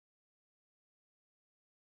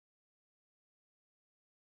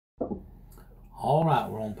All right,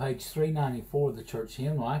 we're on page 394 of the church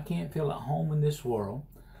hymn. I can't feel at home in this world.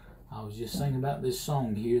 I was just thinking about this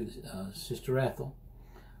song here, Sister Ethel,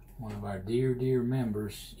 one of our dear, dear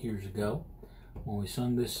members years ago. When we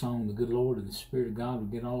sung this song, the good Lord and the Spirit of God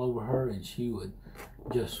would get all over her, and she would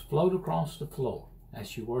just float across the floor as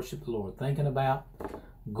she worshiped the Lord, thinking about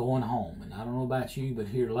going home. And I don't know about you, but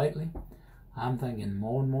here lately, I'm thinking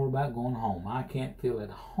more and more about going home. I can't feel at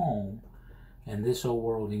home in this old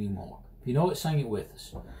world anymore. If you know it, sing it with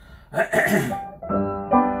us.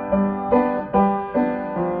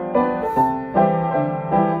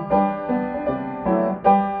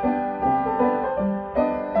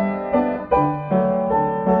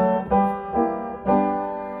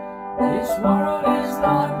 This world is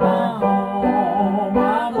not my home.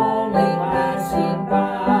 I'm only passing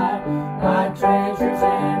by. My treasures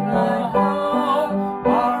and my home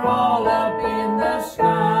are all up in the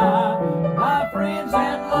sky. My friends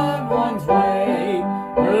and loved ones wait,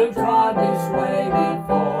 who trod this way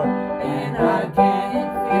before, and I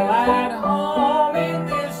can't feel at home in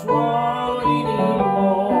this world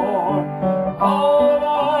anymore. Oh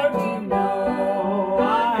Lord, you know I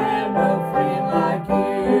have no friend like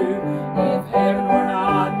you. If heaven were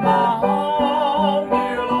not my home,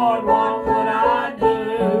 dear Lord, what would I do?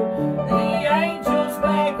 The angels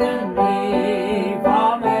beckon me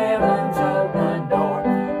from heaven's open door,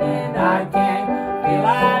 and I can't feel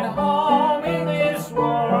at home in this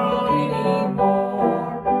world anymore.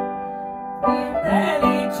 In that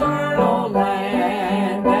eternal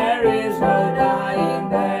land, there is no dying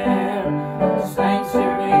there. Saints to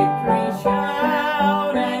victory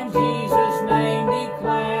shout, and Jesus' name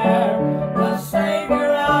declare. The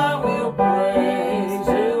Savior I will praise,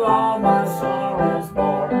 who all my sorrows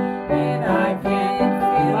bore, and I can't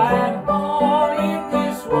feel at home in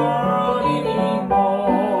this world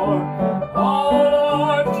anymore. Oh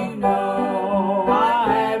Lord, you know I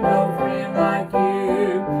have no friend like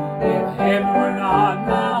you. If heaven were not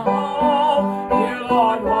my home, dear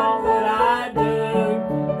Lord, what would I do?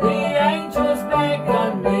 The angels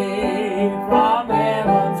beckon me from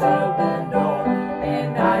heaven's open door,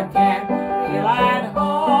 and I can't feel at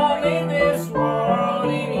home in this world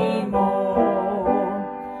anymore.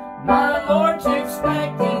 My Lord's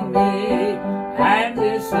expecting me, and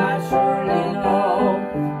this I surely know.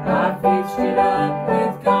 I fixed it up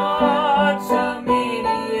with God so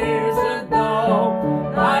many years ago.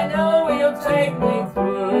 I know He'll take me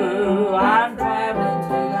through. I'm traveling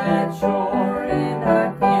to that shore, and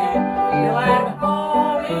I can't feel at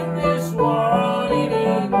home in this world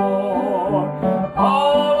anymore.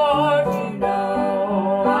 Oh Lord, you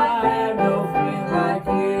know I have no friend like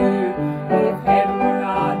you. If heaven were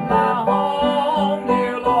not my home,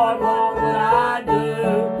 dear Lord, what would I do?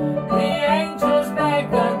 The angels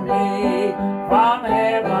beckon me from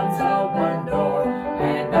heaven's open door,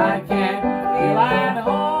 and I can't feel at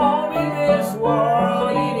home in this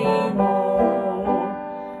world anymore.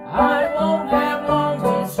 I won't have long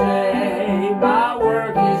to say, my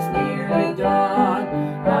work is nearly done.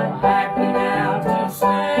 I'm happy now to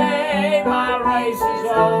say, my race is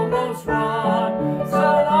almost run. So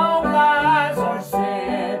long lies are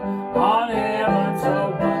said on heaven's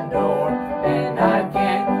open door, and I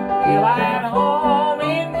can't feel at home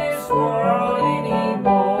in this world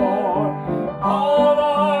anymore. Oh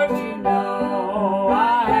Lord, you know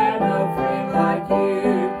I have no friend like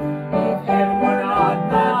you. If heaven were not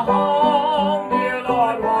my home, dear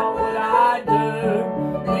Lord, what would I do?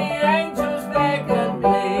 The angels beckon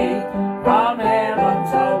me from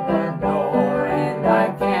heaven's open door, and I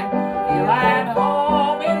can't feel at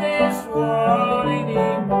home in this world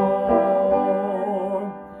anymore.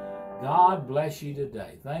 God bless you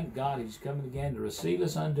today. Thank God He's coming again to receive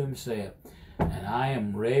us unto Himself, and I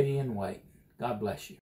am ready and waiting. God bless you.